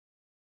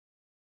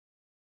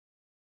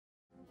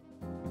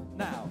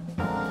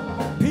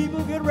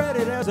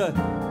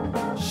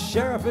a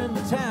sheriff in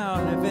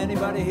town. If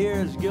anybody here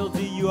is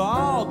guilty, you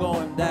all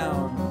going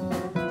down.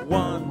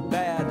 One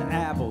bad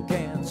apple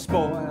can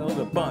spoil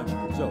the bunch.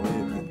 So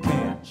if you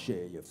can't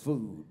share your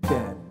food,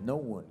 then no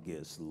one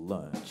gets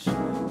lunch.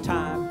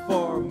 Time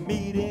for a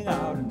meeting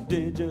out in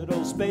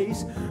digital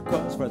space,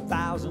 'cause for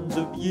thousands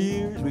of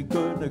years we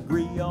couldn't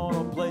agree on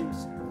a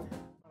place.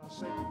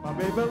 My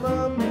baby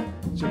love me,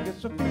 she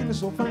gets a feeling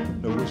so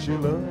fine. Know she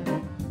love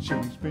me, she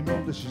makes me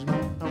know that she's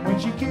mine. And when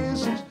she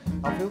kisses,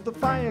 I feel the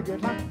fire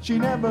get hot. She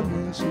never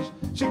misses,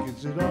 she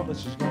gives it all that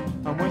she's got.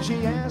 And when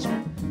she asks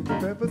me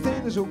if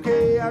everything is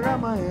okay, I got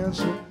my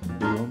answer.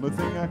 The only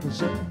thing I can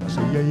say, I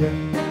say yeah, yeah.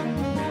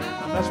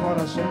 That's what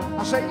I say.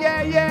 I say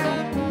yeah,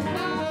 yeah.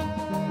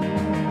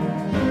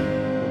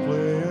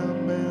 Play a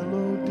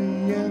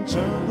melody and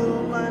turn the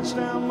lights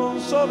down low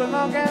so that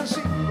I can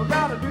see. We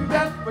gotta do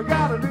that, we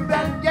gotta do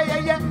that, yeah, yeah,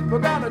 yeah. We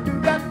gotta do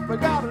that, we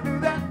gotta do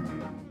that.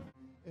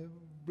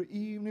 Every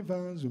evening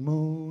finds a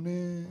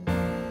morning,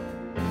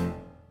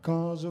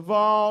 'cause of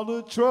all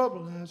the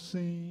trouble I've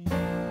seen.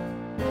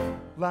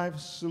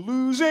 Life's a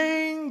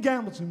losing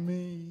gamble to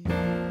me.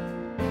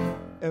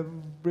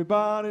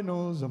 Everybody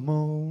knows I'm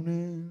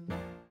moaning.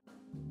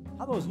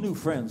 How those new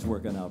friends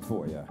working out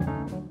for you?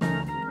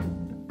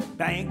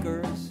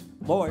 Bankers,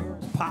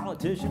 lawyers,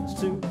 politicians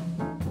too.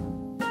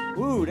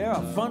 Ooh, they're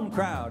a fun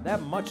crowd,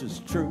 that much is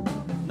true.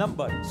 None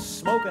but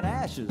smoke and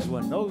ashes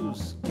when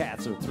those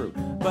cats are through.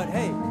 But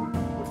hey,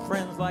 with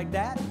friends like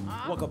that,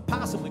 what could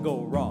possibly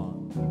go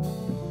wrong?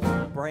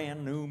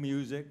 Brand new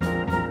music,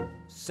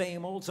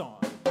 same old song.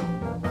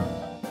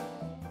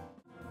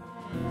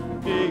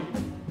 Big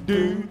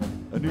dude,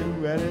 a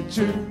new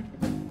attitude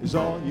is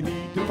all you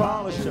need to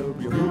polish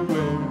up your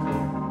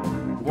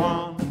hood.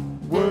 One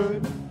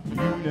word you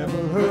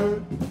never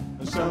heard,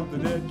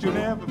 something that you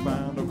never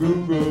found on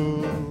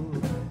Google.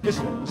 It's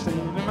something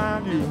to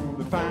mind you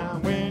to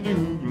find when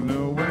you